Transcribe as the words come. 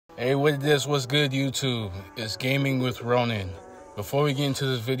Hey, what it is, what's good, YouTube? It's Gaming with Ronin. Before we get into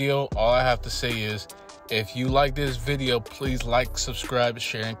this video, all I have to say is, if you like this video, please like, subscribe,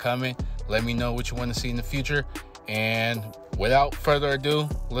 share, and comment. Let me know what you want to see in the future. And without further ado,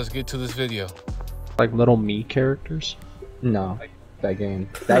 let's get to this video. Like little me characters? No, that game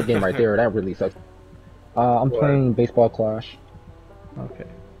right there, that really sucks. I'm playing Baseball Clash. Okay,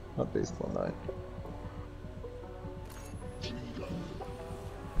 not baseball night.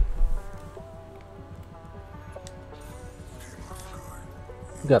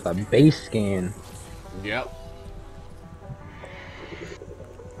 You got the base skin. Yep.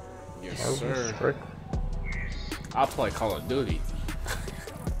 Yes, sir. I'll play Call of Duty.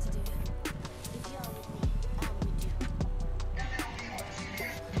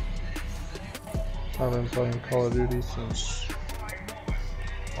 I've been playing Call of Duty since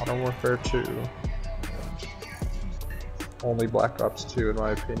Modern Warfare 2. Only Black Ops 2, in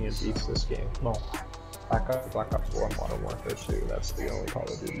my opinion, beats this game. No, Black Ops 1, Modern Warfare 2. That's the only Call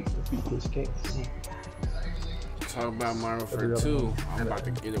of Duty that beat this game. Talk about Modern Warfare 2. I'm about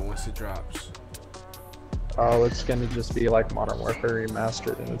to get it once it drops. Oh, it's gonna just be like Modern Warfare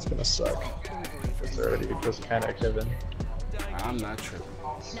remastered, and it's gonna suck. It's already just panic given. I'm not tripping.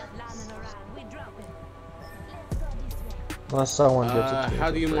 Unless someone gets it to me.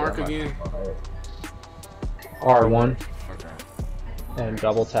 How do you mark again? R1. Okay. And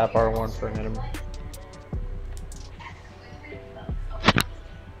double tap R1 for an enemy.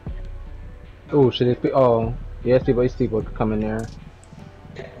 Oh shit! Oh, yeah, it's people come in there.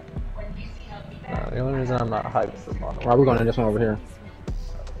 The only reason I'm not hyped for Modern Alright, we're going to this one over here.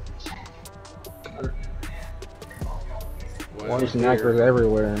 There's snipers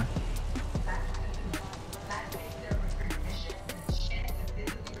everywhere.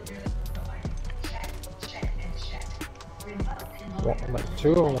 Like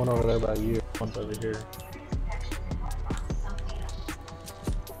two of them, one over there by you, one's over here.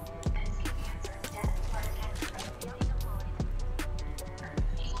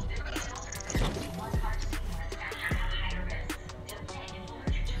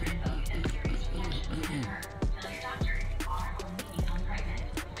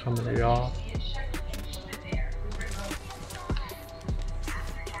 Coming to y'all.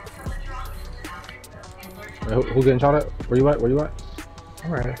 Who getting shot at? Where you at? Where you at?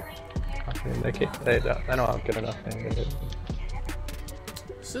 I'm right here. I mean, they know I'm good enough thing to hit.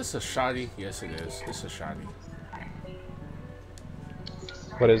 Is this a shotty? Yes, it is. It's a shotty.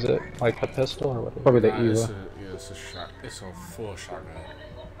 What is it? Like a pistol or what? Probably the It's Eva. it's a shot. It's a full shotgun.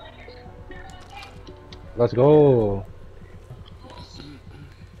 Let's go.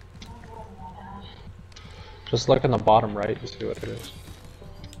 Just look in the bottom right to see what it is.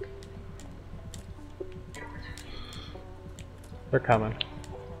 They're coming.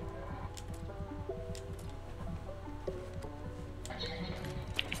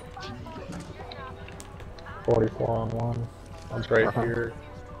 .44 on one. One's right here.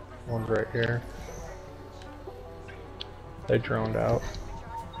 One's right here. They droned out.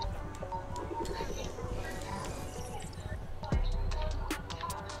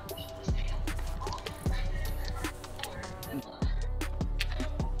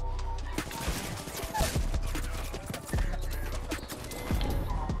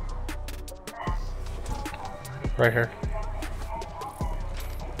 Right here.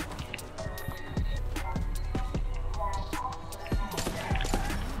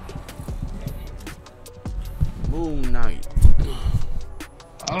 Moon Knight.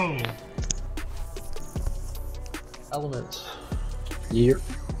 Oh. Elements. Yeah.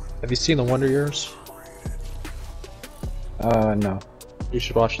 Have you seen the Wonder Years? No. You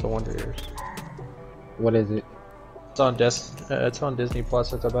should watch the Wonder Years. What is it? It's on Disney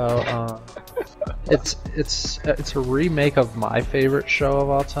Plus. It's about it's a remake of my favorite show of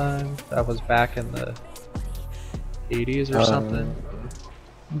all time. That was back in the 80s or something.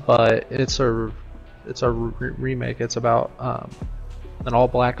 But it's a remake. It's about an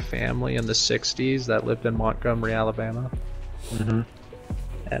all-black family in the 60s that lived in Montgomery, Alabama. Mm-hmm.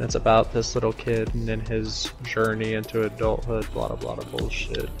 And it's about this little kid and then his journey into adulthood, blah blah blah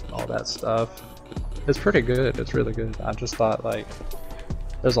bullshit, all that stuff. It's pretty good. It's really good. I just thought like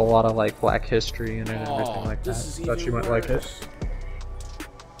there's a lot of like black history in it and everything like that. Thought you might like it.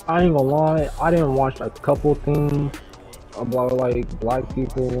 I ain't gonna lie, I didn't watch a couple things about like black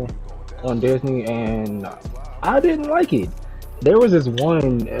people on Disney, and I didn't like it. There was this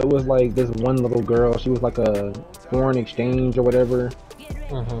one. It was like this one little girl. She was like a foreign exchange or whatever.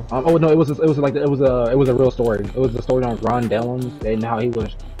 Oh no, it was a real story. It was a story on Ron Dellums and how he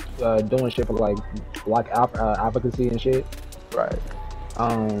was doing shit for like black advocacy and shit. Right.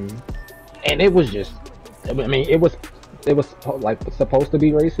 And it was just, I mean, it was like supposed to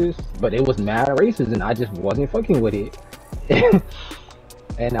be racist, but it was mad racist, and I just wasn't fucking with it.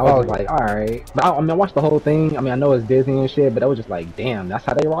 And I was just like, all right. But I mean, I watched the whole thing. I mean, I know it's Disney and shit, but I was just like, damn, that's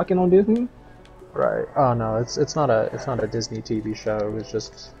how they rocking on Disney. Right. Oh no, it's not a Disney TV show. It was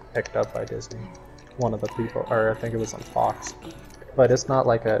just picked up by Disney. One of the people, or I think it was on Fox. But it's not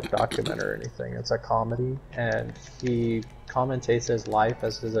like a documentary or anything. It's a comedy, and he commentates his life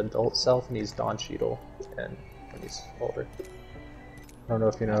as his adult self, and he's Don Cheadle, and when he's older. I don't know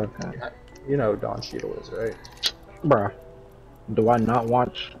if you know. You know who Don Cheadle is, right? Bruh, do I not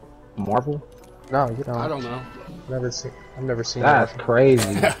watch Marvel? No, you don't. I don't know. I've never seen. That's Marvel.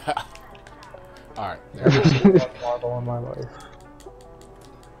 crazy. Alright. Never seen Marvel in my life.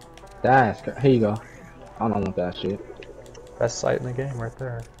 Here you go. I don't want that shit. Best sight in the game, right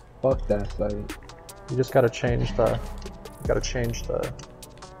there. Fuck that site. You just gotta change the.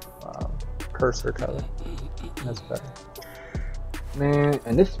 Cursor color. That's better. Man,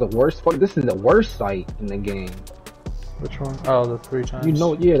 and this is the worst. This is the worst sight in the game. Which one? Oh, the 3 times. You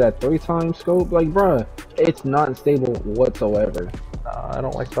know, yeah, that 3-time scope. Like, bruh, it's not stable whatsoever. I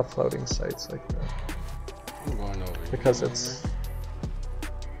don't like the floating sights like that. I'm going over here. Because it's.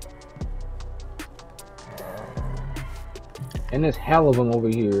 And there's hell of them over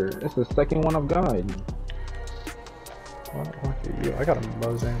here. It's the second one I've got. Well, lucky you. I got a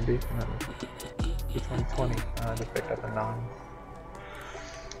Mozambique and a 2020. I just picked up a 9.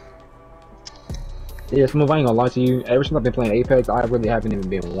 Yeah, Smooth, I ain't gonna lie to you. Ever since I've been playing Apex, I really haven't even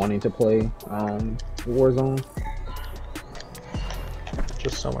been wanting to play Warzone.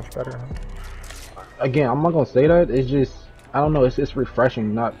 Just so much better. Again, I'm not gonna say that. It's just, I don't know. It's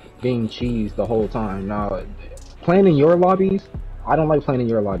refreshing not being cheesed the whole time. Now, playing in your lobbies, I don't like playing in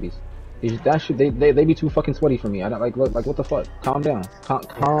your lobbies. That shit, they be too fucking sweaty for me. I don't like what the fuck. Calm down.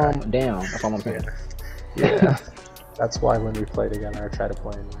 Calm down. That's all I'm saying. Yeah. That's why when we play together, I try to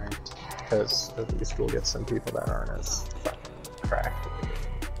play in ranked. Because at least we'll get some people that aren't as fucking cracked.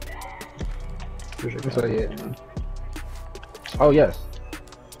 So, yeah. Oh, yes.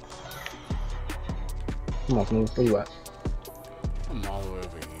 Come on, Smooth. Where you at? I'm all the way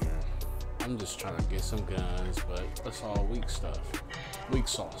over here. I'm just trying to get some guns, but that's all weak stuff. Weak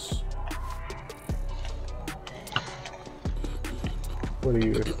sauce. What do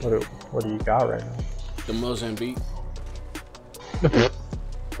you got right now? The Mozambique.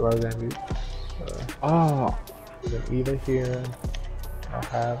 Mozambique. Oh. There's an Eva here. I'll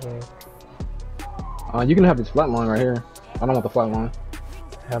have it. You can have this flat line right here. I don't want the flat line.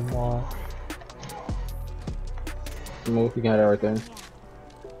 Hemlock. Smooth, you can have that right there.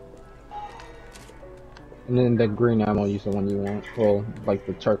 And then the green ammo is the one you want. Well, like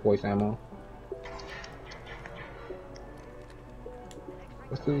the turquoise ammo.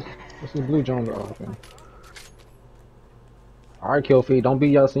 What's this blue Jones? Oh, okay. Alright, Kill-Feed, don't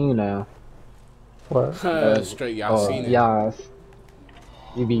be Yasin now. What? Straight Yasin. Yas.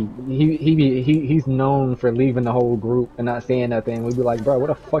 He's known for leaving the whole group and not saying nothing. We'd be like, bro, where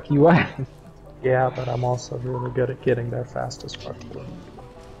the fuck you at? Yeah, but I'm also really good at getting there fast as fuck.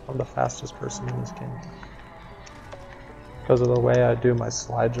 I'm the fastest person in this game. Because of the way I do my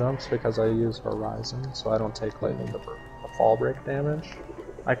slide jumps, because I use Horizon, so I don't take like the fall break damage.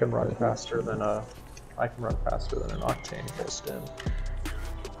 I can run faster than an Octane full stim.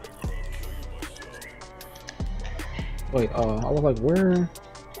 Wait, I was like, where?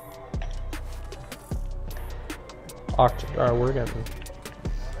 We're getting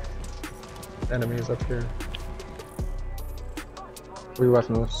enemies up here. Where you at,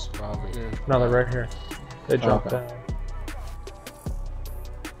 Smooth? Over here. No, they're right here. They jumped okay. down.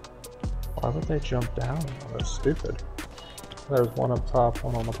 Why would they jump down? Oh, they're stupid. There's one up top,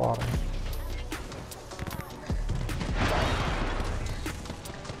 one on the bottom.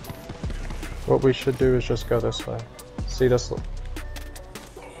 What we should do is just go this way. See this?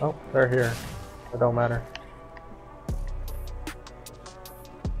 Oh, they're here. It don't matter.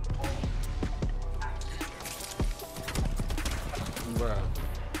 Bruh.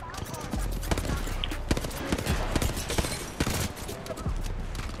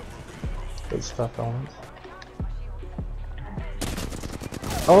 Good stuff, Owens.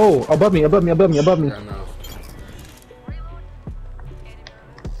 Oh, above me. I know.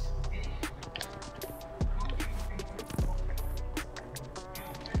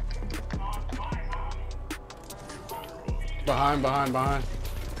 Behind.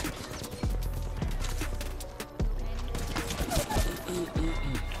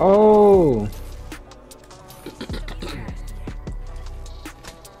 Oh.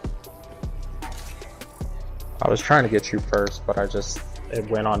 I was trying to get you first, but I just it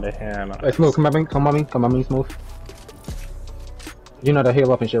went onto him. Hey, Smooth, come on me, Smooth. You know the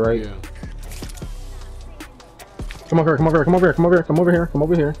heal up and shit, right? Yeah. Come over here.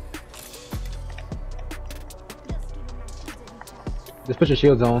 Just put your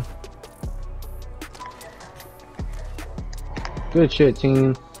shields on. Good shit,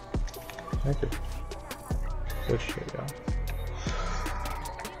 team. Thank you. Good shit, yeah.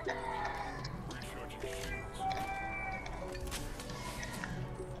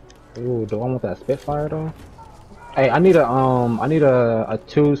 Ooh, do I want that Spitfire though? Hey, I need a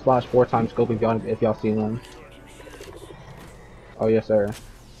 2/4 times scope if y'all see one. Oh yes sir.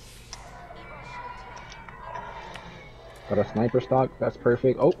 Got a sniper stock, that's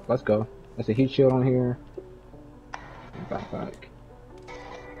perfect. Oh, let's go. There's a heat shield on here. Backpack.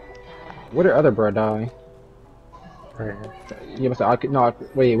 Where did other bro die? Right here. Yeah, but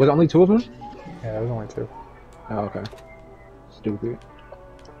wait, was it only 2 of them? Yeah, there was only 2. Oh, okay. Stupid.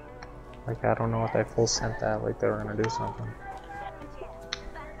 Like, I don't know if they full sent that, like they were gonna do something.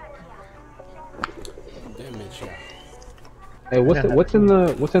 Damage. Hey, what's in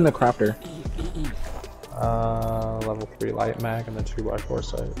the crafter? Level 3 light mag and the 2x4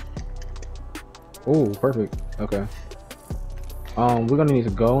 sight. Ooh, perfect. Okay. We're gonna need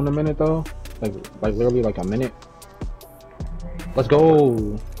to go in a minute though. Like literally like a minute. Let's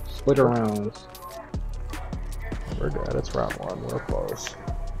go. Split rounds. We're good. It's round 1. We're close.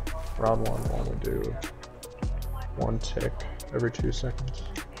 Round 1 we'll only do 1 tick every 2 seconds.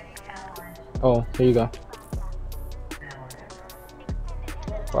 Oh, here you go.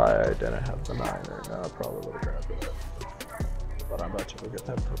 If I didn't have the 9 right now, I probably would have grabbed it. But I'm about to go get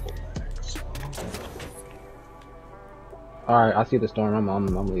that purple mag. So. Alright, I see the storm.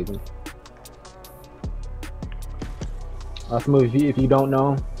 I'm leaving. Smooth, if you don't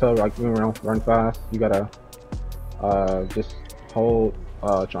know, so like run fast, you gotta just hold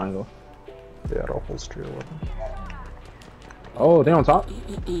triangle. Yeah, it'll hold straight with them. Oh, they on top?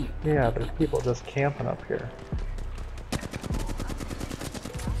 Yeah, there's people just camping up here.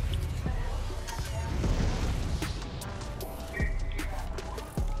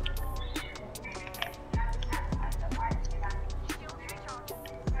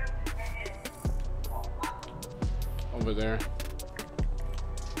 Over there.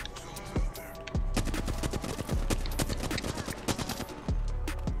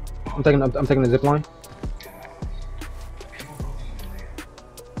 I'm taking the zip line.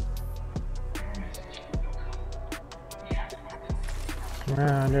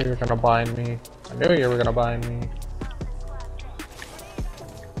 Yeah, I knew you were gonna bind me. I knew you were gonna bind me.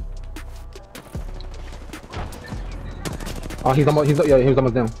 Oh, he was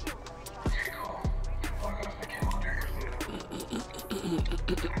almost down.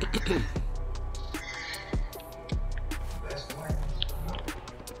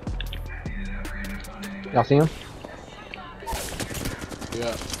 Y'all see him?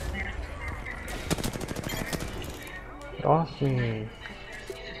 Yeah. Get off me.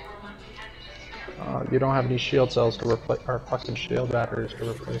 You don't have any shield cells to replace, or fucking shield batteries to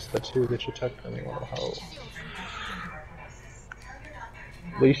replace the 2 that you took from me. What the hell?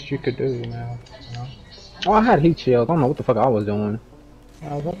 Least you could do now. You know? Oh, I had heat shield. I don't know what the fuck I was doing.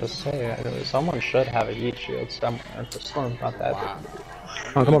 I was about to say, someone should have a heat shield somewhere, and the storm's not that Wow. big.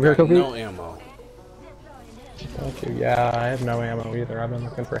 Oh, come over here, Kill-Feed. No ammo. Thank you. Yeah, I have no ammo either. I've been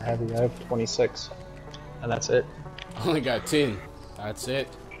looking for heavy. I have 26, and that's it. I only got 10. That's it.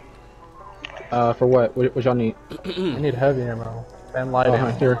 For what? What y'all need? I need heavy ammo and light Oh,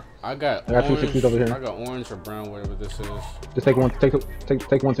 ammo. here. I got 260s over here. I got orange or brown, whatever this is. Just take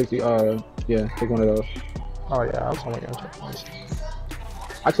 160. Yeah, take one of those. Oh yeah, I was only gonna take one.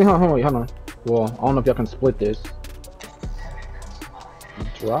 Actually, hold on. Well, I don't know if y'all can split this.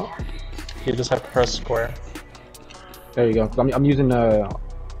 Drop. You just have to press square. There you go. I'm using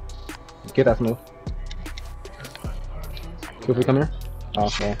get that Smooth. If we come here. Oh,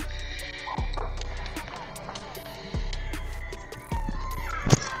 okay.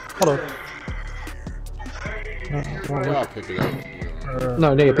 Hold on. I'll pick it up.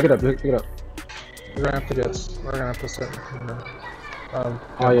 No, pick it up. Pick it up. We're gonna have to get. We're gonna have to sit.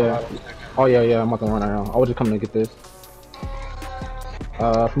 Oh yeah. I'm not gonna run around. I was just coming to get this.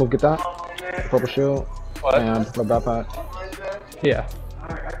 Smooth, get that. Purple shield. What? And purple backpack. Yeah.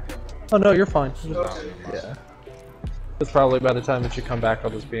 Oh no, you're fine. Yeah. It's probably by the time that you come back, I'll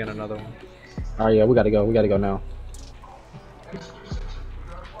just be in another one. Alright, yeah, we gotta go. We gotta go now.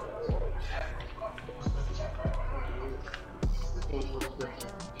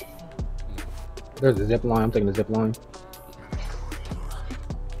 There's a zip line. I'm taking the zip line.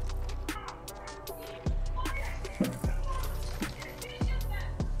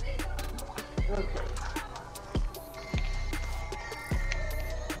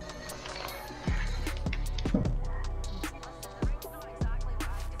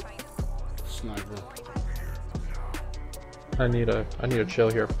 Sniper. I need to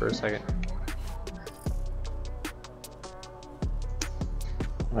chill here for a second.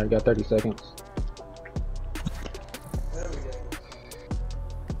 Alright, got 30 seconds.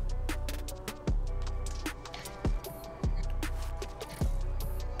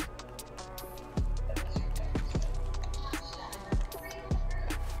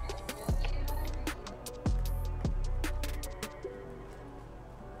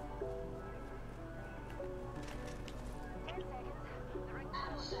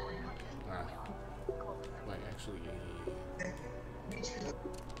 Wait, actually,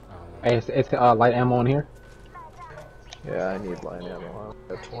 Hey, it's light ammo in here. Yeah, I need line ammo.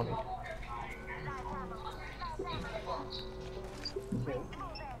 I'm at 20.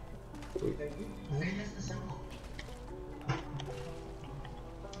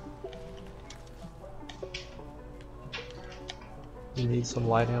 You need some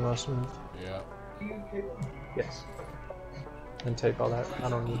light ammo, Smith? yeah. Yes. And take all that. I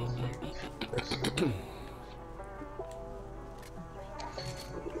don't need any.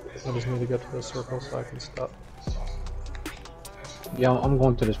 I just need to get to the circle so I can stop. Yeah, I'm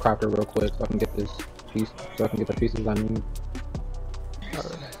going to this crafter real quick so I can get this piece, so I can get the pieces I need.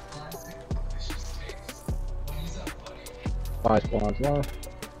 Alright. 5 spawns left.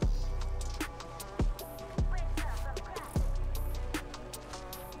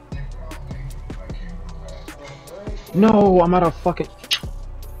 No, I'm out of fucking.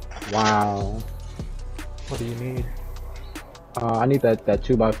 Wow. What do you need? I need that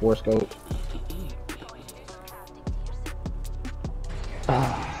 2x4 scope.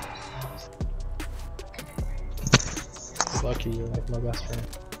 Lucky you're like my best friend.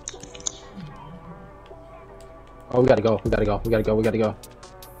 Oh, we gotta go. We gotta go. We gotta go. We gotta go.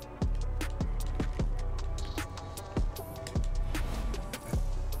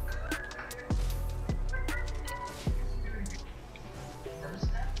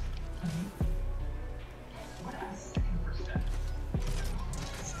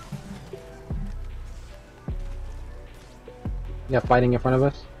 Yeah, fighting in front of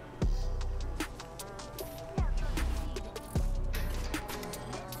us.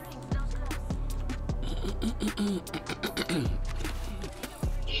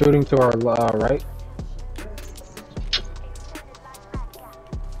 Shooting to our right.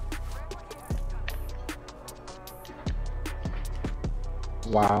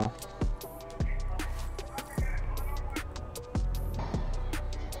 Wow.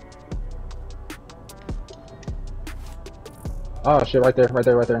 Oh shit, right there, right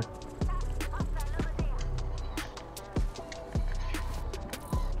there, right there.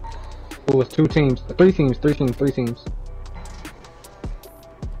 Ooh, it's 2 teams. 3 teams, 3 teams, 3 teams.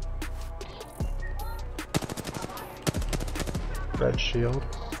 Red shield.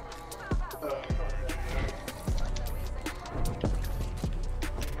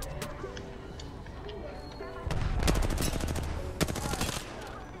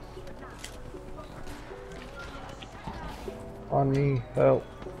 On me, help.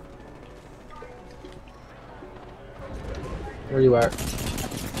 Where you at?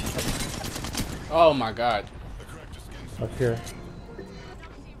 Oh my god. Up here.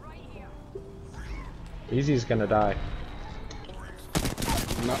 Easy's gonna die.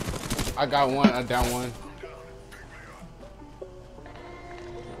 No. I got one. I down one.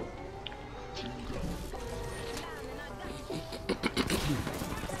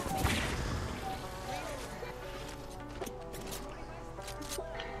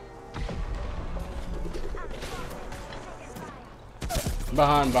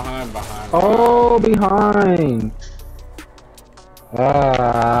 Behind. Oh, behind.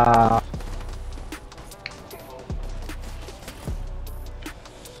 Ah.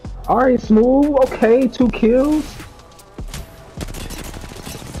 Alright, smooth. Okay, 2 kills.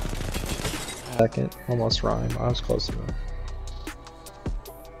 Second, almost rhyme. I was close enough.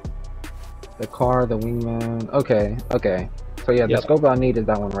 The car, the wingman. Okay, okay. So yeah, the Yep. scope I need is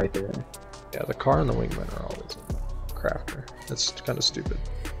that one right there. Yeah, the car and the wingman are always in the crafter. It's kind of stupid.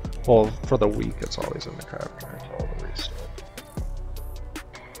 Well, for the week, it's always in the crafter. For all the restart.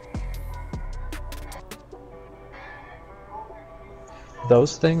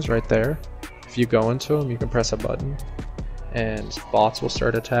 Those things right there, if you go into them, you can press a button, and bots will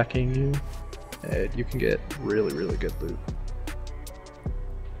start attacking you, and you can get really, really good loot.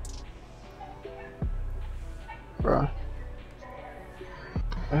 Bruh.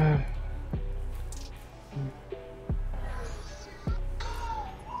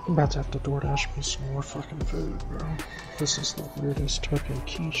 I'm about to have to DoorDash me some more fucking food, bro. This is the weirdest fucking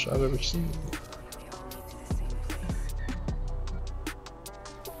quiche I've ever seen.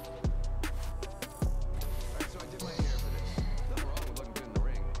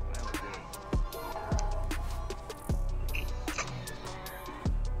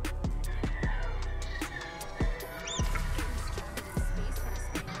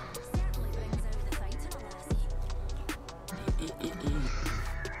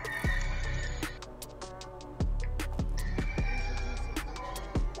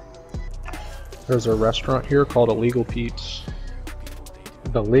 There's a restaurant here called Illegal Pete's.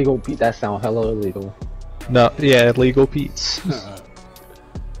 The legal Pete, that sound hella illegal. No, yeah, Illegal Pete's.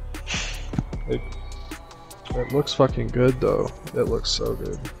 It looks fucking good though. It looks so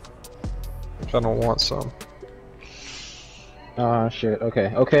good. I kinda want some. Ah, shit.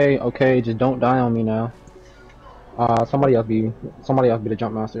 Okay. Just don't die on me now. Somebody else be the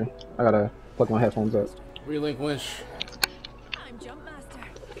jump master. I gotta plug my headphones up. Relinquish.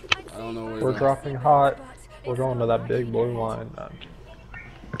 I don't know where We're dropping hot. We're going to that big boy line, man.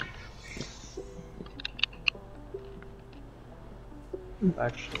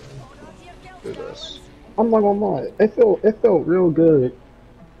 Actually, do this. I'm not gonna lie. It felt real good.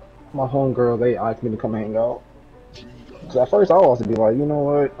 My homegirl, they asked me to come hang out. So at first I was to be like, you know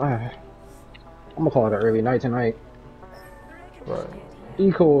what? I'm gonna call it an early night tonight. Right.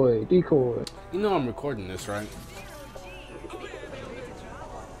 Decoy. You know I'm recording this, right?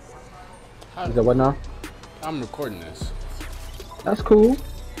 Is that what now? I'm recording this. That's cool.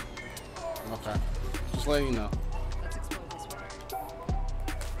 Okay. Just letting you know.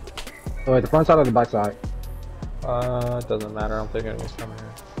 Oh, wait, the front side or the back side? It doesn't matter. I don't think anyone's coming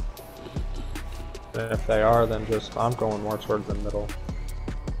here. And if they are, then just I'm going more towards the middle.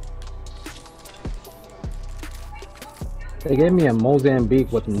 They gave me a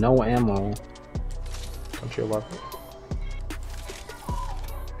Mozambique with no ammo. Don't you love it?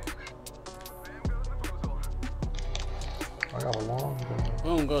 I got a long gun.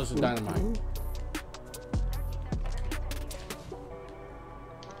 Boom goes the dynamite.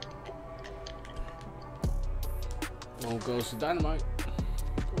 Boom goes the dynamite.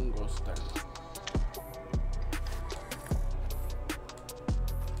 Boom goes the dynamite.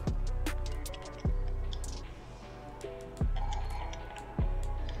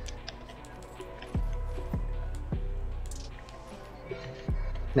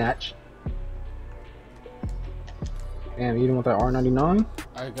 Snatch. Damn, you don't want that R99?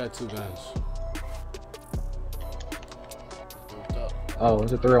 I got 2 guns. Oh,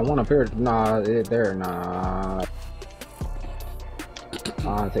 is it 301 up here? Nah, there, nah.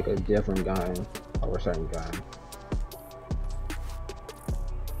 I'll take a different gun or a certain gun.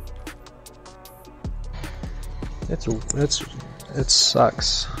 It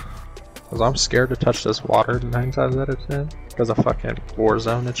sucks. Cause I'm scared to touch this water 9 times out of 10. Cause of fucking war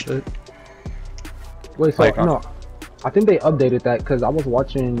zone and shit. Wait, so Like, no, I think they updated that because I was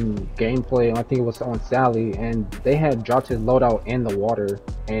watching gameplay and I think it was on Sally and they had dropped his loadout in the water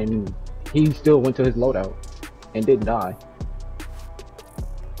and he still went to his loadout and didn't die.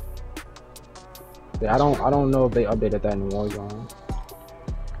 Yeah, I don't know if they updated that in Warzone.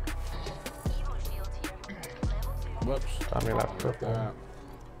 Whoops. I mean, that purple.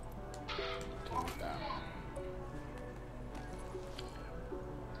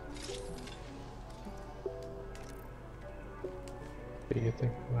 Do you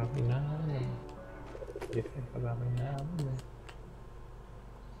think about me now? Do you think about me now?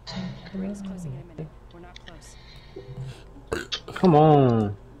 Ring's closing in a minute. We're not close. Come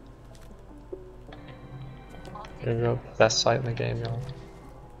on. Here you go. Best sight in the game, y'all.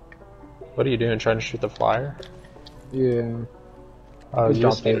 What are you doing? Trying to shoot the flyer? Yeah. You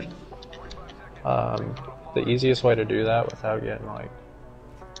just need, the easiest way to do that without getting like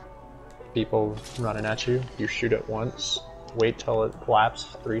people running at you, you shoot it once, wait till it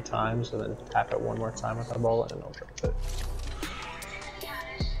flaps 3 times, and then tap it 1 more time with a bullet, and it'll drop it.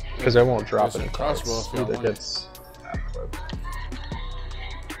 Because it won't drop it until it's either gets a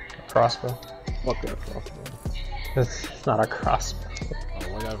crossbow. What the crossbow? It's not a crossbow.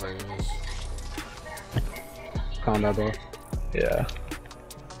 Or whatever it is. Combat bow. Yeah.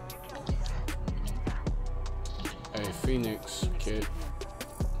 Hey, Phoenix kit.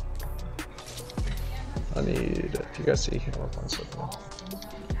 I need, if you guys see hammer points,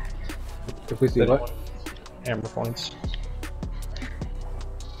 If we see what? Hammer points.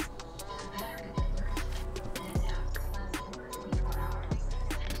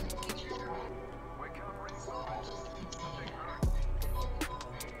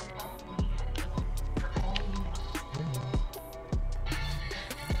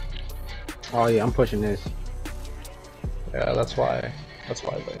 Oh yeah, I'm pushing this. Yeah, that's why I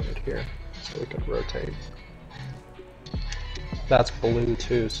landed here, so we can rotate. That's blue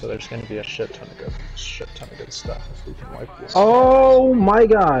too, so there's gonna be a shit ton of good stuff if we can wipe this. Oh my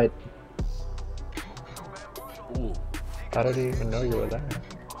god! Ooh. How did he even know you were there?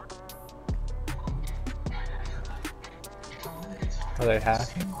 Are they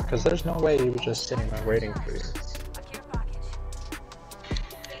hacking? Because there's no way he was just sitting there waiting for you.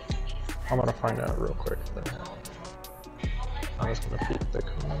 I'm gonna find out real quick if they're hacking. I'm just gonna peek the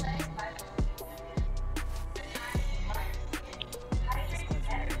command.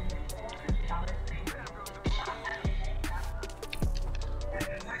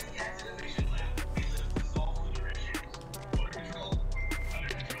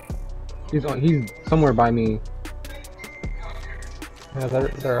 He's somewhere by me. Yeah,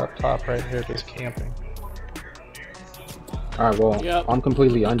 they're up top right here, just camping. Alright, well, Yep. I'm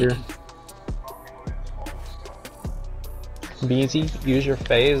completely under. Beezy, use your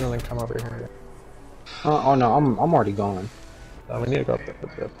phase and then come over here. Oh no, I'm already gone. We need to go up the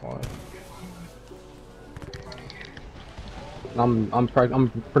zip line. I'm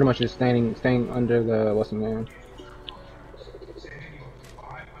pretty much just staying under the what's the name?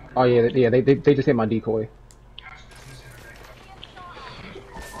 Oh yeah, they just hit my decoy.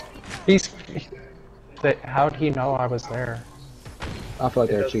 How'd he know I was there? I feel like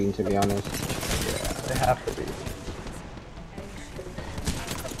they're cheating, to be honest. Yeah, they have to be.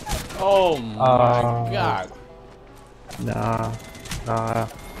 Oh my god. Nah.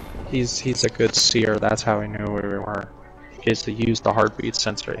 He's a good seer. That's how he knew where we were. He has to use the heartbeat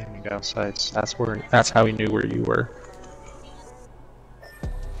sensor aiming down sights. That's how he knew where you were.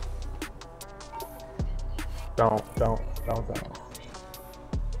 Don't.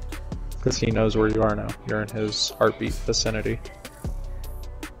 Because he knows where you are now. You're in his heartbeat vicinity.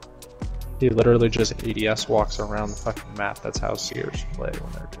 He literally just ADS walks around the fucking map. That's how seers play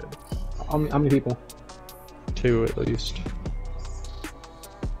when they're good. How many people? 2 at least.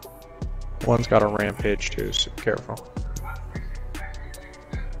 One's got a rampage too, so be careful.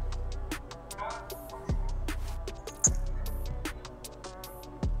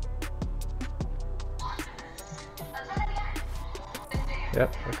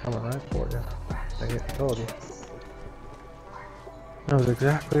 Yep, they're coming right for you. I told you. Knows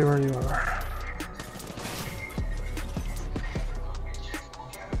exactly where you are.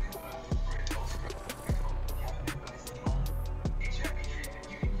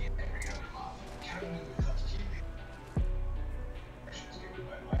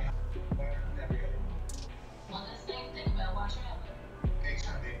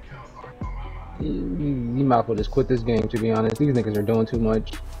 You might as well just quit this game, to be honest. These niggas are doing too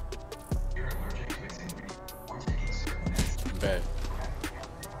much. Bet.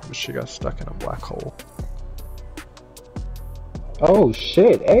 She got stuck in a black hole. Oh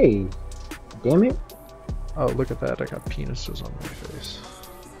shit, hey! Damn it. Oh, look at that, I got penises on my face.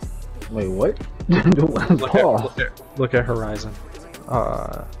 Wait, what? Look at Horizon.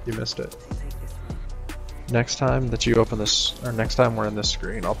 You missed it. Next time that you open this, or next time we're in this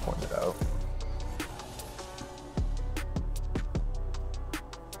screen, I'll point it out.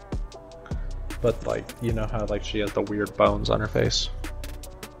 But like, you know how like she has the weird bones on her face?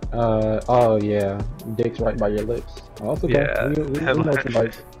 Oh yeah. Dick's right by your lips. Oh, that's okay. Yeah, we know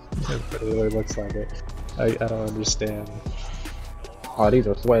somebody. It really looks like it. I don't understand. Oh, these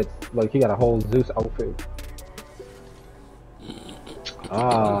are sweats. Like, he got a whole Zeus outfit.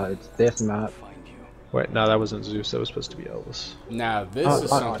 Ah, it's this map. Wait, no, that wasn't Zeus, that was supposed to be Elvis. Now this is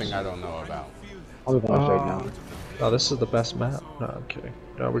something I don't know about. I'll be going straight now. Oh, this is the best map? No, I'm kidding.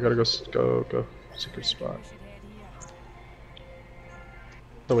 No, we gotta go. It's a good spot.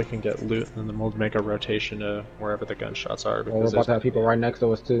 So we can get loot, and then we'll make a rotation to wherever the gunshots are. Well, we're about to have people right next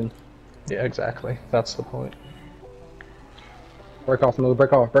to us, too. Yeah, exactly. That's the point. Break off, Smooth.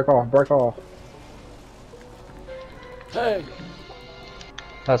 Break off, break off, break off. Hey!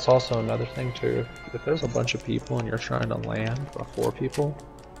 That's also another thing, too. If there's a bunch of people and you're trying to land before people,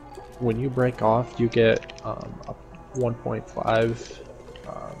 when you break off, you get a 1.5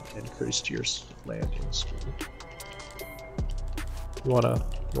 increase to your landing speed. You want a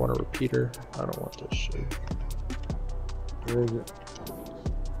repeater? I don't want this shit. Where is it?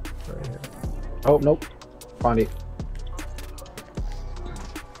 Right here. Oh, nope. Found it.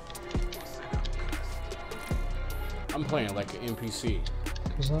 I'm playing like an NPC.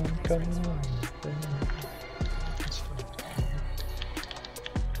 'Cause I'm coming on.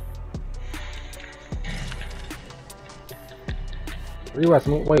 Where you at,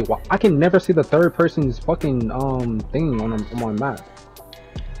 Smooth? Wait, what? I can never see the third person's fucking thing on my map.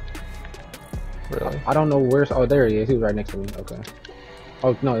 Really? I don't know where's. Oh, there he is. He was right next to me. Okay.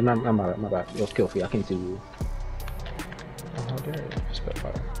 Oh no, my bad. It was Kill-Feed. I can't see you. Oh, how dare you?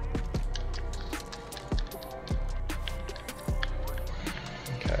 Spitfire.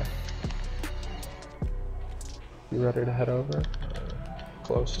 Okay. You ready to head over? Or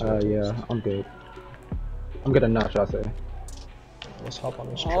close to it? Yeah, I'm good. I'm good enough, should I say. Let's hop on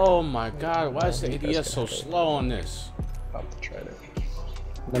this truck. Oh my god, why is the ADS so slow on this? About to try it.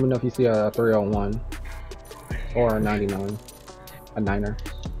 Let me know if you see a 301 or a 99, a niner.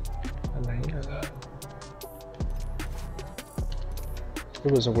 And then hear that.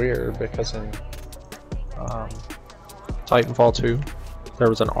 It was weird because in Titanfall 2, there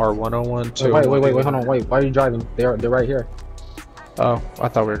was an R101 too. Wait, hold on, wait. Why are you driving? They're right here. Oh, I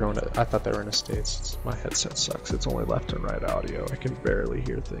thought we were going to. I thought they were in the States. My headset sucks. It's only left and right audio. I can barely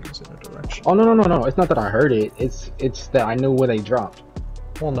hear things in a direction. Oh no. It's not that I heard it. It's that I knew where they dropped.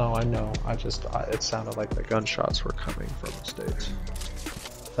 Well, no, I know. It sounded like the gunshots were coming from the States.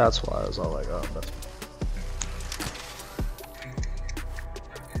 That's why I was all like, oh, that's.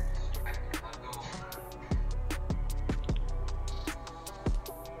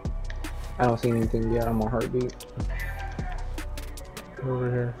 I don't see anything yet. I'm on heartbeat.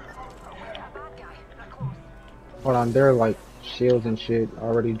 Over here. Hold on, there are like shields and shit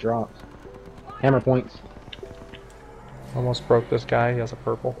already dropped. Hammer points. Almost broke this guy. He has a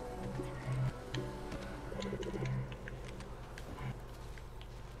purple.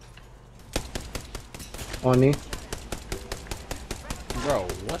 On me. Bro,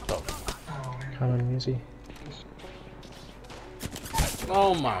 what the? Coming easy.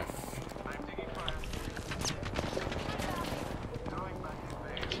 Oh my.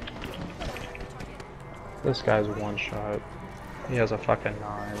 This guy's one shot. He has a fucking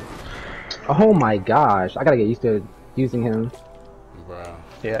 9. Oh my gosh, I gotta get used to using him. Bro.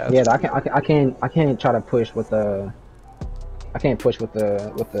 Yeah. Yeah, I can't try to push with the. I can't push with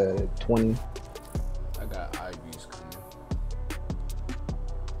the 20. I got IVs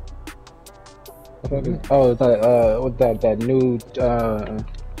coming. Oh, that new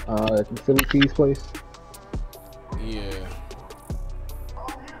Philly cheese place. Yeah.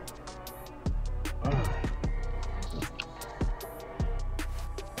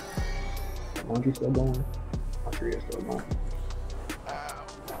 Laundry still going? I'm sure it's still going.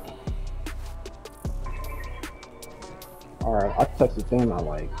 Alright, I texted them at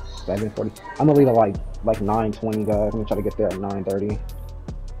like 7:40. I'm gonna leave at like 9:20, guys. I'm gonna try to get there at 9:30.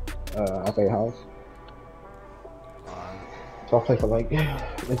 At their house. So I'll play for like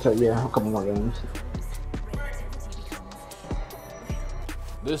it's a couple more games.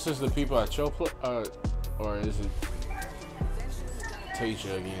 This is the people at Cho play, or is it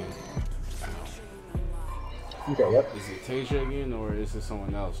Tasia again? You said what? Is it Tasia again, or is it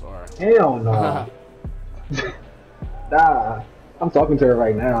someone else? Or Hell no. Nah, I'm talking to her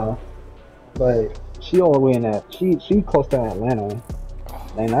right now, but she all the way in that. She close to Atlanta,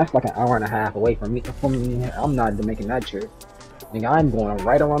 and that's like an hour and a half away from me. I'm not making that trip. Nigga, I'm going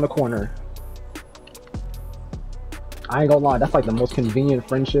right around the corner. I ain't gonna lie, that's like the most convenient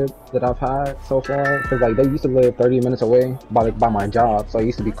friendship that I've had so far. Cause like they used to live 30 minutes away by my job, so it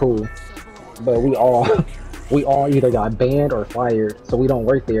used to be cool. But we all either got banned or fired, so we don't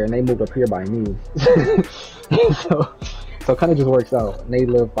work there, and they moved up here by me. so it kind of just works out. And they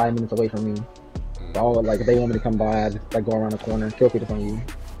live 5 minutes away from me. So like if they want me to come by, I just like go around the corner. Kill-Feed is on you.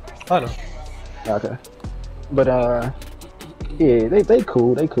 I know. Okay. But yeah, they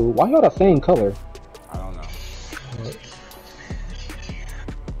cool. Why y'all the same color? I don't know.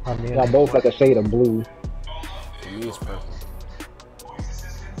 I mean, Y'all both like a shade of blue. For me, it's purple.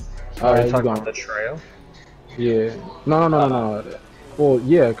 are you you talking going? about the trail? Yeah. No. Well,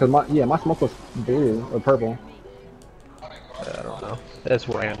 yeah, cause my smoke was blue or purple. Yeah, I don't know. It's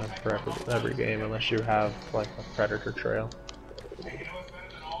random for every game unless you have like a predator trail.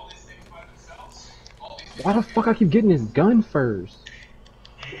 Why the fuck I keep getting this gun first?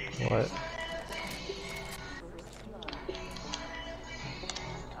 What?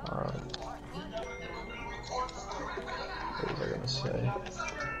 What was I gonna say?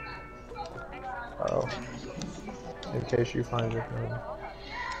 Oh. In case you find it.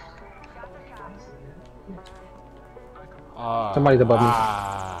 Somebody's above me.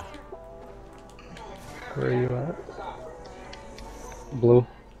 Where are you at? Blue.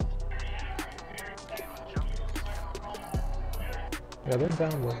 Yeah, they're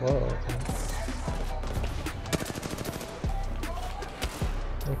down below, I think.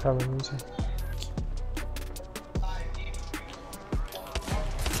 They're coming easy.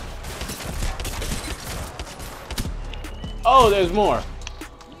 Oh, there's more.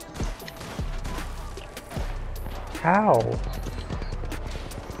 How?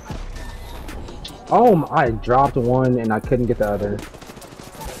 Oh, I dropped one and I couldn't get the other.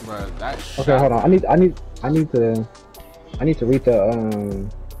 Bro, that shot. Okay, hold on. I need to read the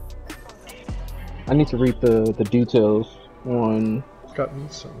I need to read the details on. Got me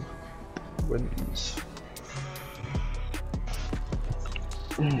some Wendy's.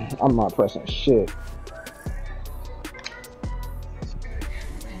 I'm not pressing shit.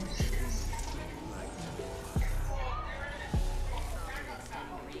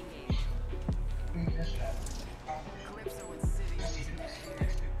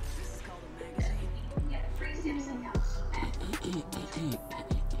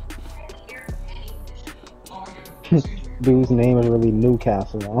 Dude's name is really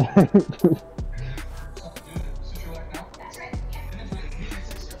Newcastle.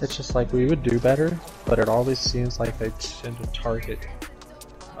 It's just like we would do better, but it always seems like they tend to target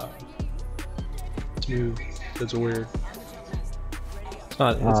Smooth. It's weird. It's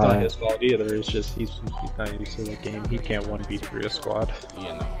not his fault either. It's just he's not used to the game. He can't 1v3 a squad. You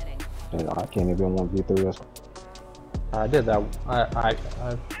know. I can't even 1v3. I did that.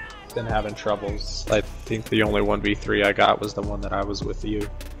 I've been having troubles. I think the only 1v3 I got was the one that I was with you.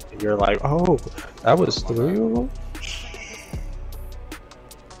 And you're like, oh, that was 3 of them?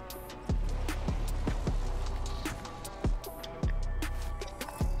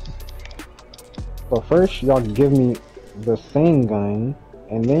 So first y'all give me the same gun,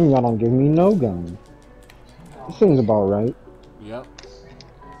 and then y'all don't give me no gun. This seems about right. Yep.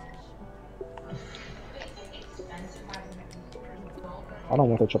 I don't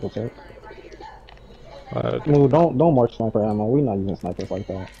want the triple tech. No, No, don't mark sniper ammo. We're not using snipers like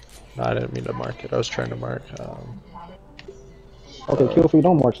that. I didn't mean to mark it. I was trying to mark. Okay, Kill-Feed,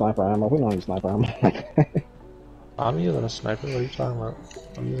 don't mark sniper ammo. We don't use sniper ammo like that. I'm using a sniper. What are you talking about?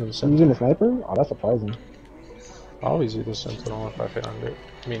 I'm using a You sentinel. using a sniper? Oh, that's surprising. I always use the sentinel if I found it.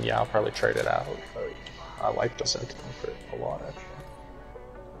 I mean, yeah, I'll probably trade it out, but I like the sentinel for a lot, actually.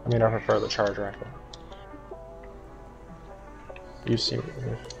 I mean, I prefer the charge rifle. You see,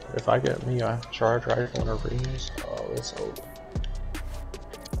 if I get me a charge rifle in arenas, oh, it's over.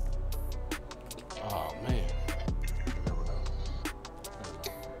 Oh man.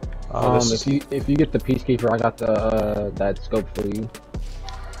 If you get the Peacekeeper, I got the that scope for you.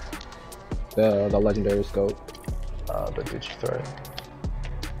 The legendary scope. But did you throw it?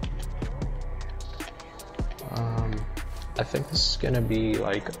 I think this is gonna be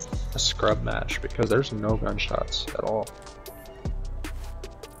like a scrub match because there's no gunshots at all.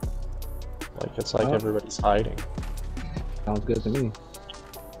 Like it's like everybody's hiding. Sounds good to me.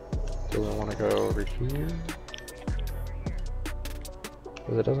 Do I want to go over here?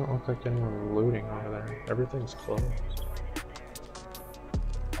 Because it doesn't look like anyone looting over there. Everything's closed.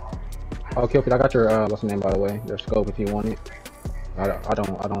 Oh, Kill-Feed, I got your what's the name, by the way? Your scope if you want it. I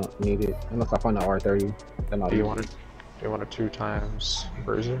don't need it unless I find the R30. Then I'll Do you use want it. Do you want a 2x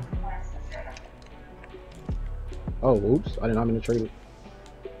bruiser? Oh, oops! I did not mean to trade it.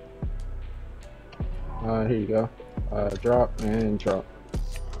 Here you go. Drop and drop.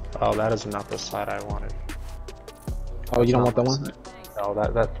 Oh, that is not the side I wanted. Oh, you don't want that one? No,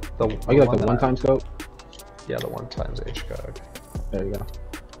 that the. Oh, you like the one-time scope? Yeah, the 1x HCOG. There you go.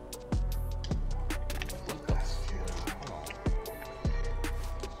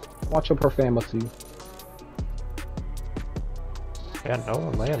 Watch your profanity. Yeah, no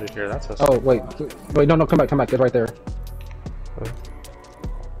one landed here. That's a. Oh, wait, no, come back. It's right there.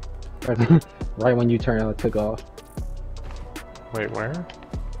 Right when you turn, it took off. Wait, where?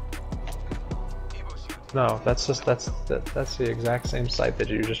 No, that's the exact same site that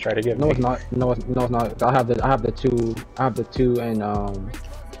you just tried to give me. No, it's not. No, it's not. I have the two, and I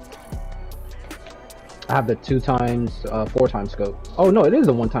have the 2x, 4x scope. Oh no, it is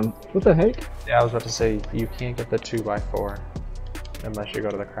a 1x. What the heck? Yeah, I was about to say you can't get the 2x4 unless you go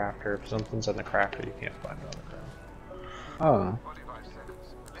to the crafter. If something's in the crafter, you can't find it on the ground. Oh.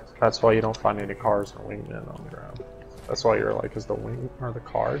 That's why you don't find any cars and wingmen on the ground. That's why you're like, is the wing or the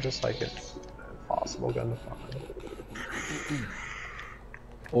car just like it's impossible gun to find?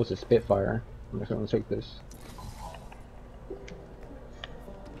 Oh, it's a Spitfire. I'm just gonna take this.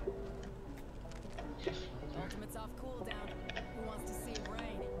 Ultimate's off cooldown. Who wants to see it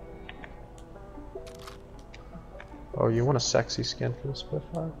rain? Oh, you want a sexy skin for the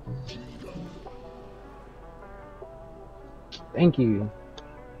Spitfire? Thank you.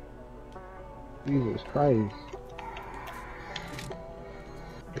 Jesus Christ.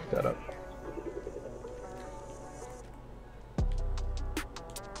 Pick that up.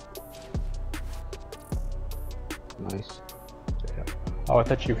 Nice. Yeah. Oh, I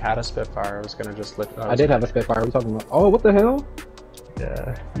thought you had a Spitfire. I was gonna just lift. I did have a Spitfire. What are you talking about? Oh, what the hell?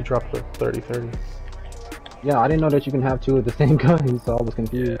 Yeah, you dropped a 30-30. Yeah, I didn't know that you can have two of the same gun, so I was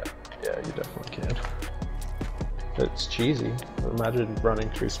confused. Yeah, you definitely can. It's cheesy. Imagine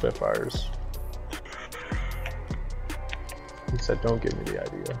running 2 Spitfires. He said, "Don't give me the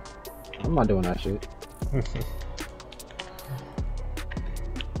idea." I'm not doing that shit.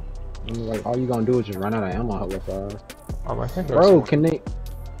 I'm like, all you gonna do is just run out of ammo hella fast. I think Bro, can they...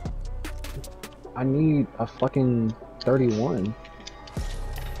 I need a fucking 31.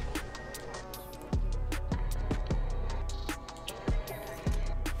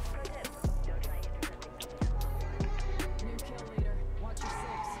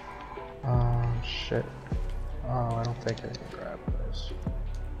 Shit. Oh, I don't think I can grab this.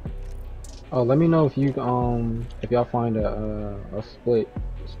 Oh, let me know if you if y'all find a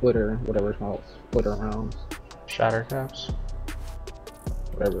splitter, whatever it's called, splitter rounds, Shatter caps?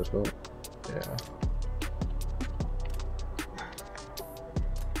 whatever it's called. Yeah.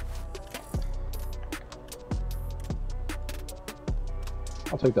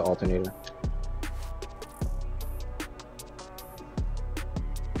 I'll take the alternator.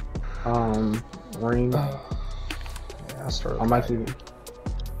 Ring. Yeah, I'll start with I'm that. actually,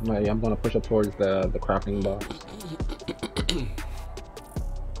 I'm gonna push up towards the crafting box.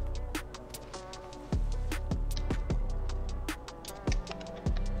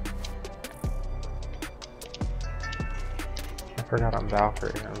 I forgot I'm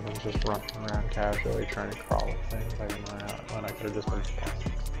Valkyrie and I'm just running around casually trying to crawl with things when I could have just been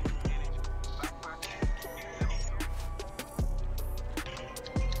spawning.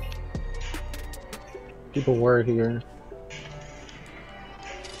 People were here.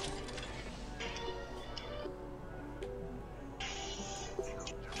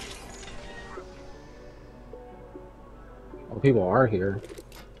 Oh, people are here.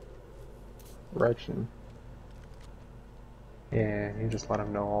 Direction. Yeah, you just let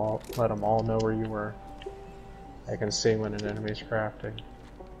them all know where you were. I can see when an enemy's crafting.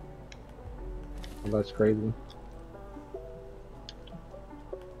 Oh, that's crazy.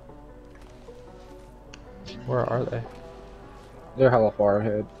 Where are they? They're hella far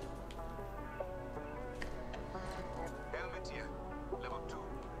ahead.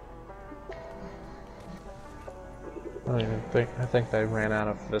 I don't even think. I think they ran out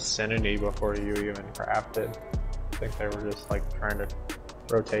of vicinity before you even crafted. I think they were just like trying to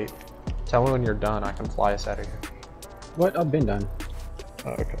rotate. Tell me when you're done. I can fly us out of here. What? I've been done. Oh,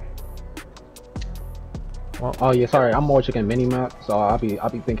 okay. Well, Oh yeah, sorry. I'm more checking mini maps, so I'll be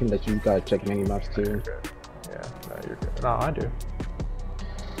thinking that you gotta check mini maps too. yeah, no, you're good. No, I do.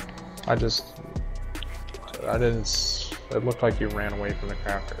 I didn't. It looked like you ran away from the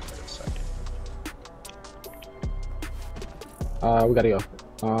crafter for a second. We gotta go.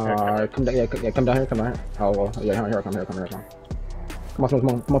 Come down. Yeah, come down here. Come down here. Oh well. Yeah, come here. Come here. Come here. Come on,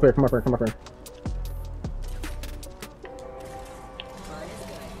 come up here. Come up here. Come up here.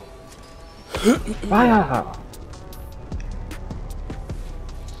 Fire!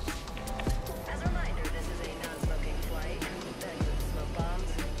 As a reminder, this is a non-smoking flight. Then with smoke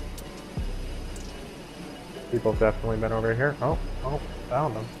bombs. People have definitely been over here. Oh,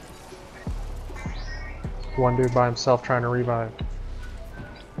 found them. One dude by himself trying to revive.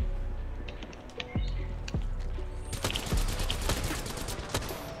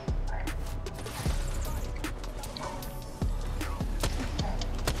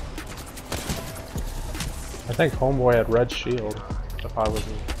 I think Homeboy had red shield, if I was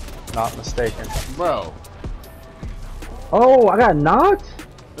not mistaken. Bro, Oh, I got knocked.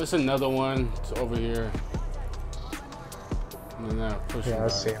 there's another one. It's over here. And then that push Yeah, I it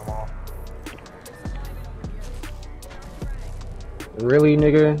see them all. Really,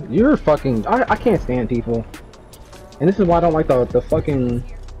 nigga? You're fucking. I can't stand people. And this is why I don't like the fucking.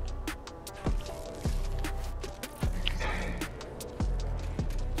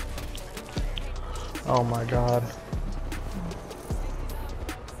 Oh my god.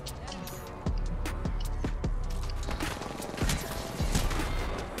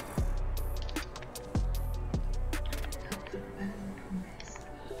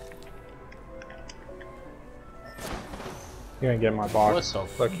 You're gonna get my box. What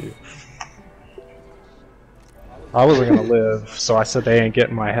the Fuck you. I wasn't gonna live, so I said they ain't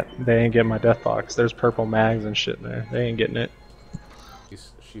getting my death box. There's purple mags and shit in there. They ain't getting it.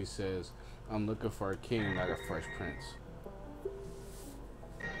 She says, I'm looking for a king, not a fresh prince.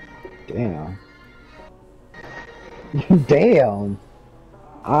 Damn. Damn.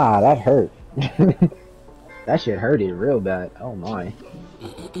 Ah, that hurt. That shit hurted real bad. Oh my.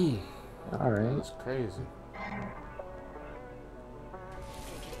 Alright. That's crazy.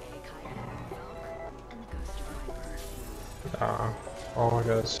 All I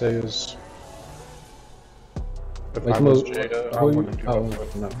gotta say is, if Wait, I was Smooth, Jada, I who you? wouldn't do Oh,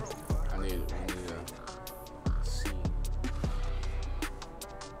 it. no. I need to see.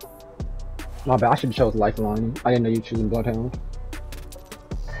 My bad, I should have chose Lifeline. I didn't know you were choosing Bloodhound.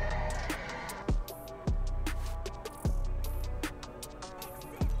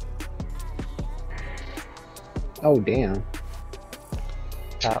 Oh, damn.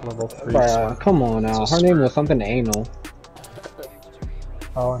 At level 3. Bruh, come on now. Her name was something anal.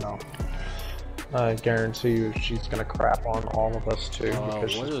 Oh, I know. I guarantee you she's gonna crap on all of us too,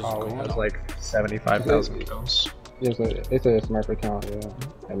 because what she is probably going has on? like 75,000 kills. It's a Smurf account, yeah.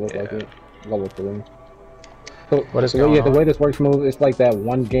 It looks like Yeah. it. Level 3. So, What is the going on? way this works, Smooth, it's like that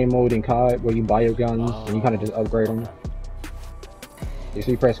one game mode in COD where you buy your guns and you kind of just upgrade them. You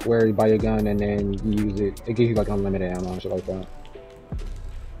see, you press square, you buy your gun, and then you use it. It gives you like unlimited ammo and shit like that.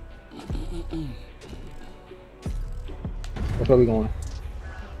 Which way we going?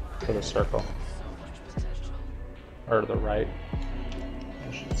 To the circle. Or to the right.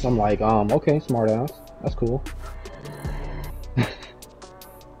 So I'm like, okay, smart ass. That's cool. Yeah,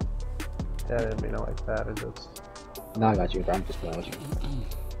 I didn't mean it like that, it just... Nah, I got you, bro. I'm just playing with you.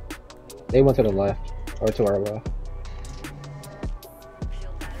 They went to the left, or to our left.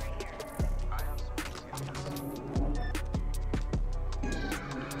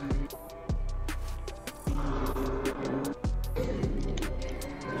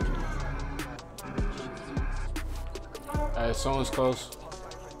 Someone's close.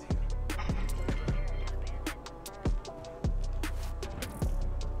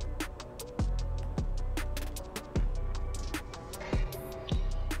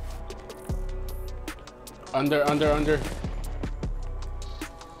 Under.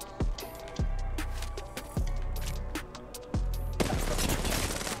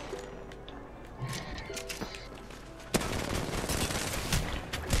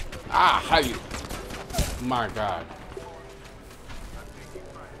 Ah, how you? My God.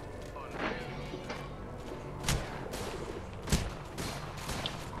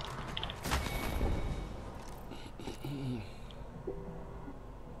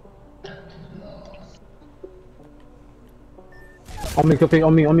 On me, Kill-Feed,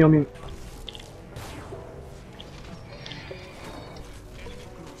 on me.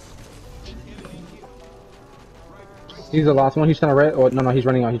 He's the last one. He's trying to red. Or no, he's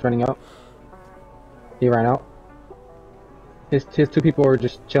running out. He ran out. His two people are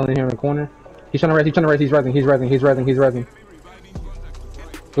just chilling here in the corner. He's trying to res. He's resing.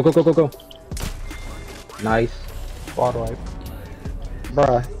 Go. Nice. Quad wipe.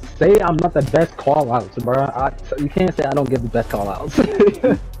 Bruh, say I'm not the best call outs, bruh. You can't say I don't give the best call outs.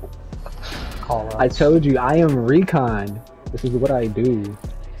 Call outs. I told you, I am recon. This is what I do.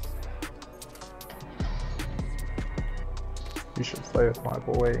 You should play with my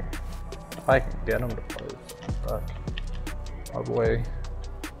boy. If I can get him to play. But my boy,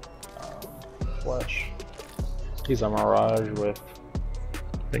 Flesh. He's a Mirage with,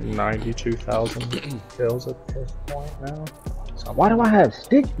 I think, 92,000 kills at this point now. Why do I have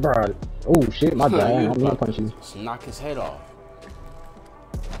stick, bruh? Oh shit, my bad. I'm gonna punch you. Just knock his head off.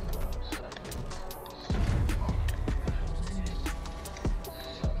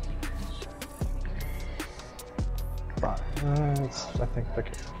 I think the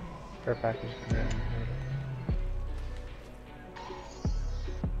care package is good.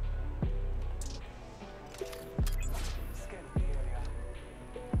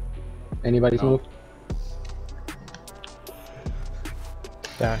 Anybody smooth?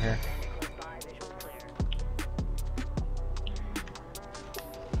 Down here.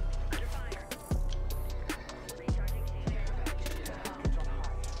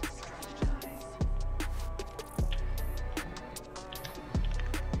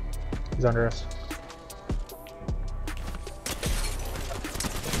 He's under us.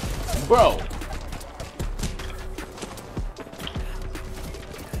 Bro!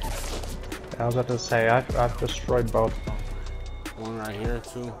 I was about to say, I've destroyed both of them. One right here,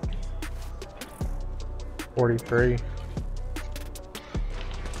 too. 43.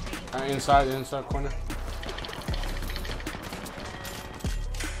 Inside the inside corner.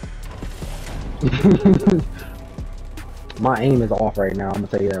 My aim is off right now. I'm gonna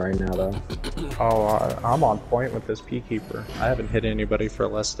tell you that right now, though. Oh, I'm on point with this Peacekeeper. I haven't hit anybody for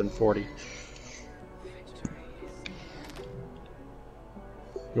less than 40.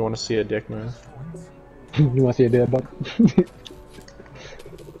 You want to see a dick move? You wanna see a dead buck?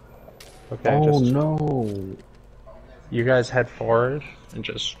 Okay, Oh just no! you guys head forward and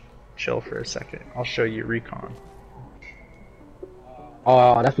just chill for a second. I'll show you recon.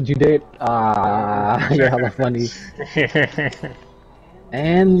 Oh, that's what you did? Ah, you're hella funny.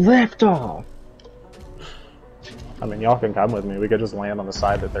 And lift off! I mean, y'all can come with me. We could just land on the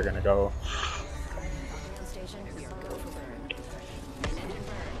side that they're gonna go.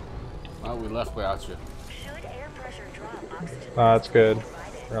 Well, we left without you. It's good.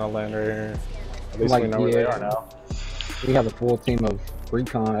 We're gonna land right here. At least we know where they are now. We have a full team of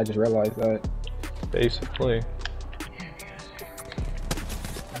recon, I just realized that. Basically.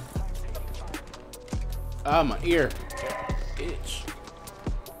 Ah, my ear. Itch.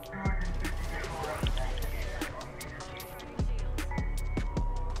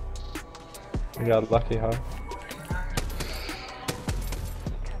 You got lucky, huh?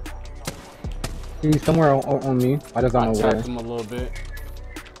 He's somewhere on me. I just don't know where. Attacked him a little bit.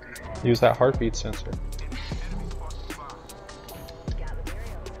 Use that heartbeat sensor.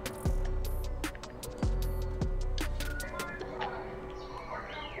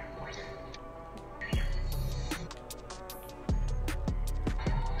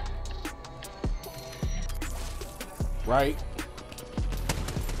 Right.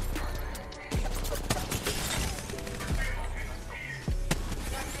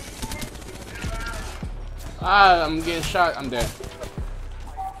 Ah, I'm getting shot. I'm dead.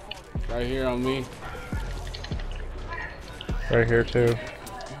 Right here on me. Right here too.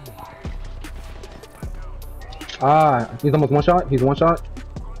 Ah, he's almost one shot. He's one shot.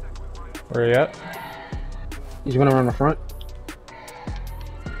 Where are you at? He's gonna run the front.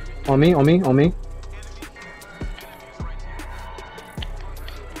 On me, on me, on me.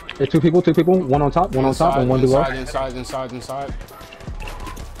 There's two people, one on top, and one below. Inside.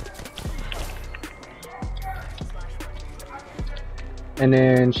 And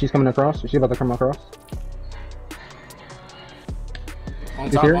then she's coming across. She's about to come across. On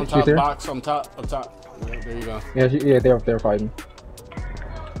She's top, here, on she's top, here. box, on top, up top. Yeah, there you go. Yeah, they're fighting.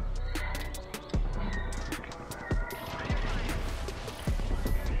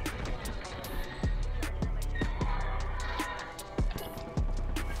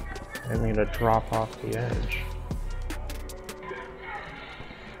 I need to drop off the edge.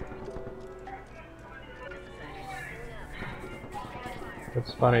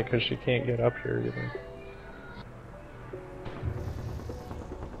 It's funny because she can't get up here either.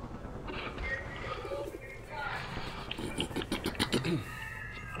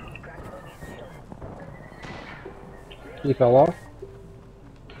 He fell off.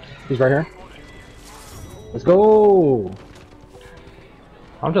 He's right here. Let's go!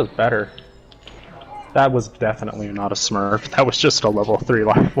 I'm just better. That was definitely not a smurf. That was just a level 3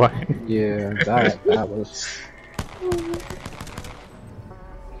 lifeline. Yeah, that was...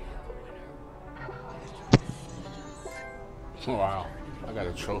 Wow, I got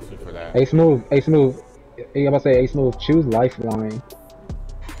a trophy for that. Ace move. I'm about to say Ace move. Choose lifeline.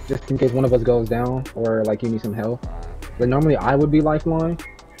 Just in case one of us goes down or like you need some help. But normally I would be lifeline,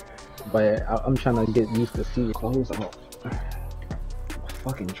 but I'm trying to get used to see your clothes out.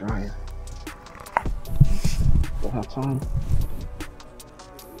 Fucking drying. Don't have time.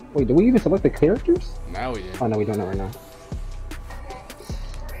 Wait, do we even select the characters? Now we did. Oh no, we don't know right now.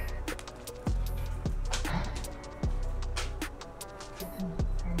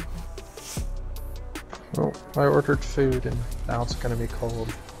 Oh, I ordered food and now it's gonna be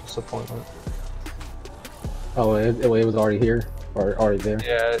cold. Disappointment. Oh, it was already here or already there.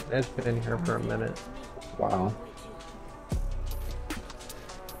 Yeah, it's been in here for a minute. Wow.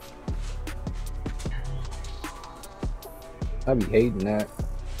 I be hating that.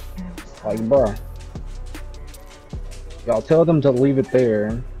 Like, bruh. Y'all tell them to leave it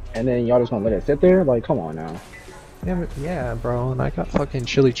there, and then y'all just gonna let it sit there? Like, come on now. Yeah, bro, and I got fucking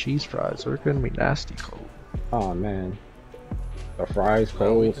chili cheese fries. They're gonna be nasty cold. Oh man. The fries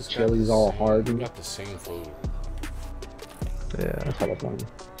Bro, we cold, just got chili's the all same- hard. We got the same food. Yeah, That's hella funny.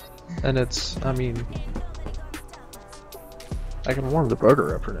 and it's, I mean, I can warm the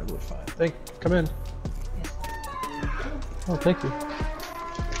burger up perfectly fine. Come in. Oh, thank you.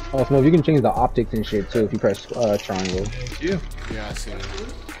 Oh, so you can change the optics and shit too if you press triangle. Thank you. Yeah, I seen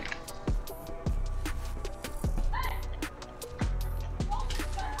it.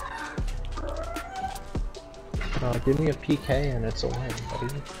 Give me a PK and it's a win,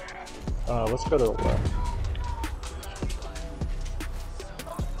 buddy. Let's go to the left.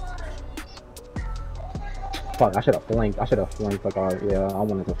 Fuck, I should have flanked. Like, yeah, I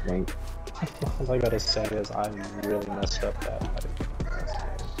wanted to flank. All I gotta say is I really messed up that fight.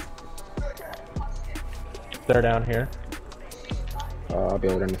 They're down here. I'll be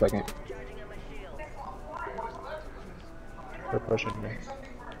over there in a second. They're pushing me.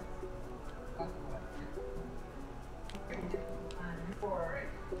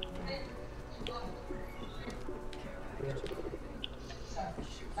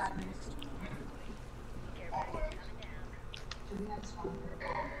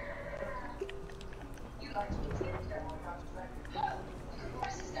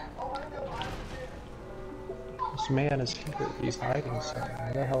 This man is here. He's hiding somewhere.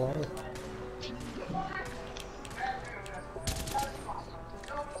 Where the hell are you?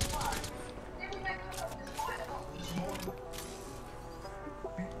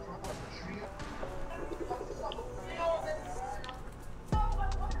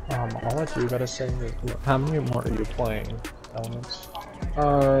 All that you gotta say is, how many more are you playing, Elements?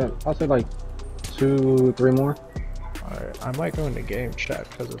 I'll say like 2, 3 more. Alright, I might go into game chat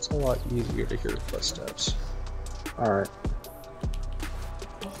because it's a lot easier to hear footsteps. Alright.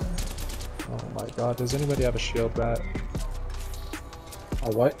 Oh my god, does anybody have a shield bat? A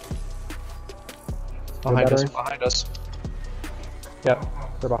what? Behind us, battery? behind us. Yep,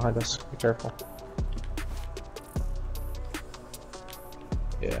 they're behind us. Be careful.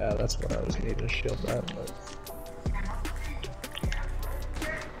 Yeah, that's what I was needing, a shield bat, but...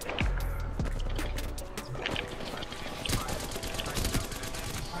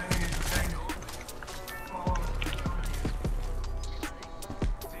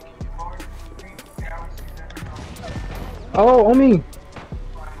 Oh, on me!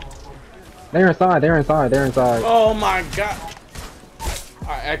 They're inside, they're inside, they're inside. Oh my god!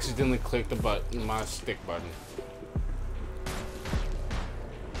 I accidentally clicked the button, my stick button.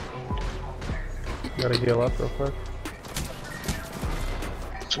 Gotta heal up real quick.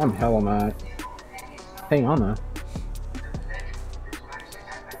 I'm hella mad. Hang on though.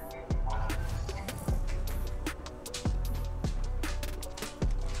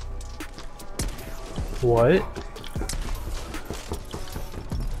 What?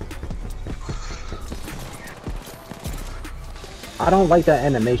 I don't like that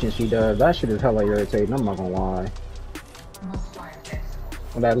animation she does. That shit is hella irritating, I'm not gonna lie.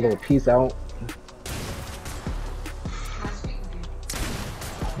 With that little piece out.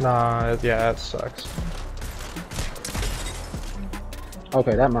 Nah, yeah, that sucks.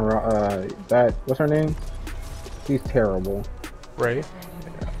 Okay, that, what's her name? She's terrible. Right?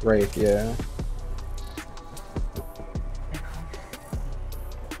 Wraith, yeah.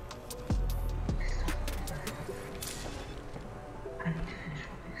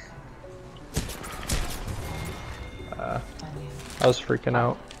 I was freaking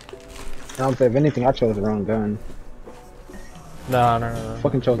out. I would say, if anything, I chose the wrong gun. No.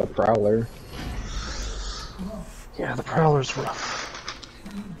 Fucking chose a Prowler. Yeah, the Prowler's rough.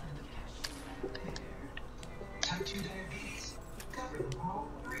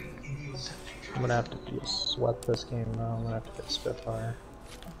 I'm gonna have to just sweat this game now. I'm gonna have to get Spitfire.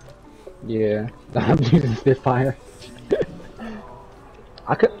 Yeah, I'm using Spitfire.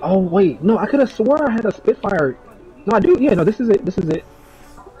 I could. Oh wait, no, I could have swore I had a Spitfire. No, I do. Yeah, no, this is it. This is it.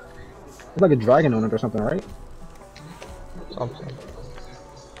 It's like a dragon on it or something, right? Something.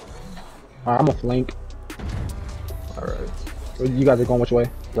 Alright, I'm a flank. Alright. You guys are going which way?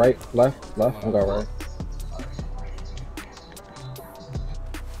 Right? Left? Left? I'll go right.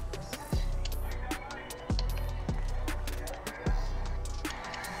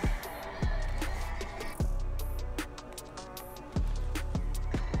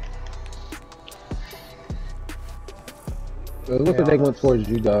 It looks like they went towards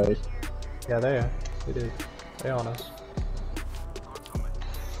you guys. Yeah, they did. They on us.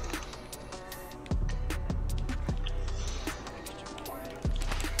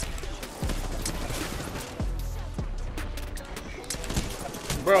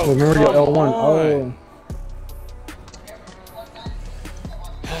 Bro, Oh, remember your come L1? on. Oh.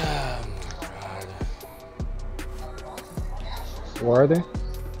 Oh my god. Where are they?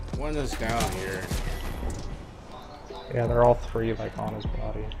 One is down here. Yeah, they're all three like on his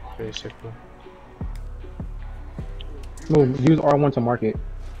body, basically. Move. Use R1 to mark it.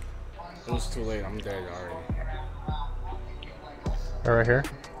 It was too late. I'm dead already. They're right here.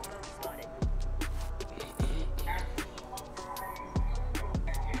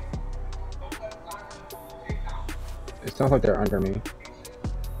 It sounds like they're under me.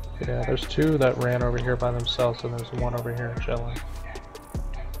 Yeah, there's two that ran over here by themselves, and there's one over here chilling.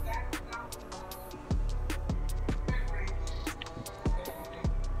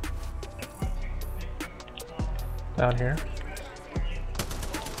 Down here.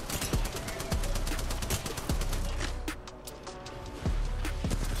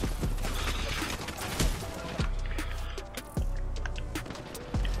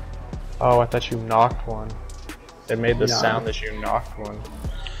 Oh, I thought you knocked one. It made the sound that you knocked one.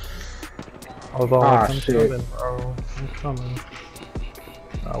 Although I'm shit. coming, bro. I'm coming.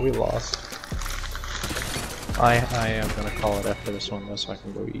 Oh, we lost. I am gonna call it after this one though, so I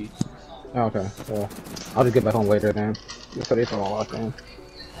can go eat. Oh, okay, well, I'll just get back on later then. So they throw a lot in.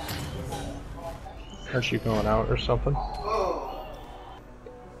 Are she going out or something?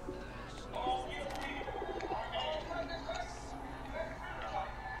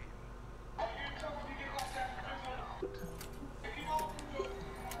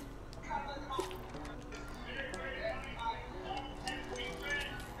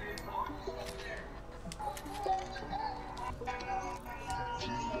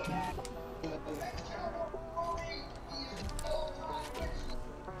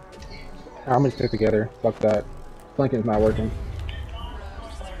 I'm gonna stick together. Fuck that. Flanking's not working.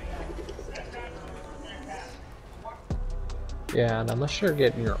 Yeah, and unless you're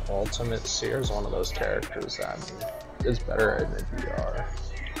getting your ultimate, Seer's one of those characters that is better in the VR.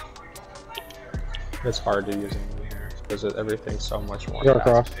 It's hard to use in the VR because everything's so much more Go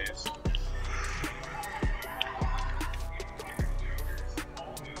across. fast-paced.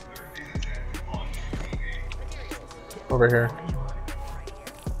 Over here.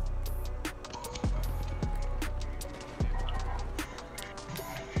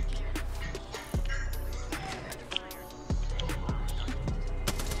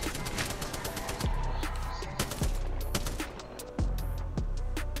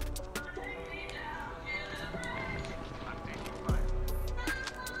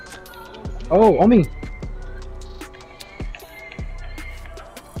 Oh, on me!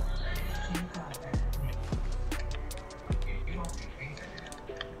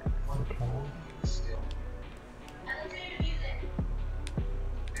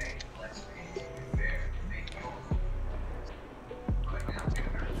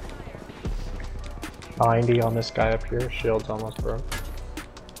 Bindy on this guy up here. Shield's almost broke.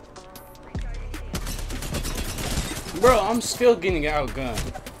 Bro, I'm still getting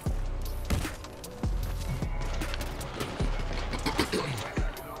outgunned.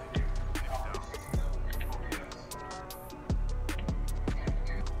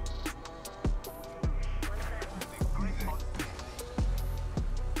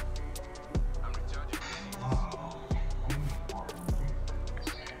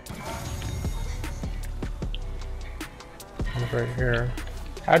 I'm right here.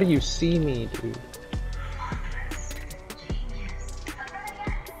 How do you see me, dude?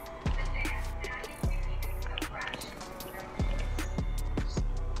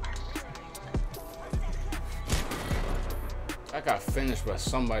 I got finished by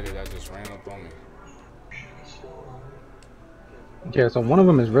somebody that just ran up on me. Yeah, so one of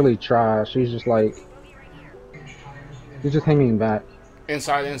them is really trash. She's just like, he's just hanging back.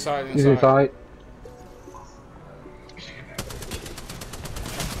 Inside. He's inside.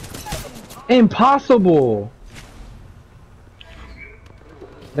 Impossible!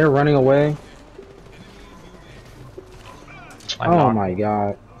 They're running away. Oh my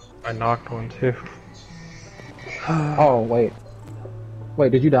god. I knocked one too. Oh, wait.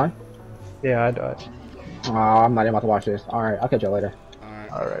 Wait, did you die? Yeah, I died. Oh, I'm not even about to watch this. Alright, I'll catch you later.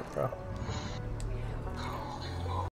 Alright. Alright, bro.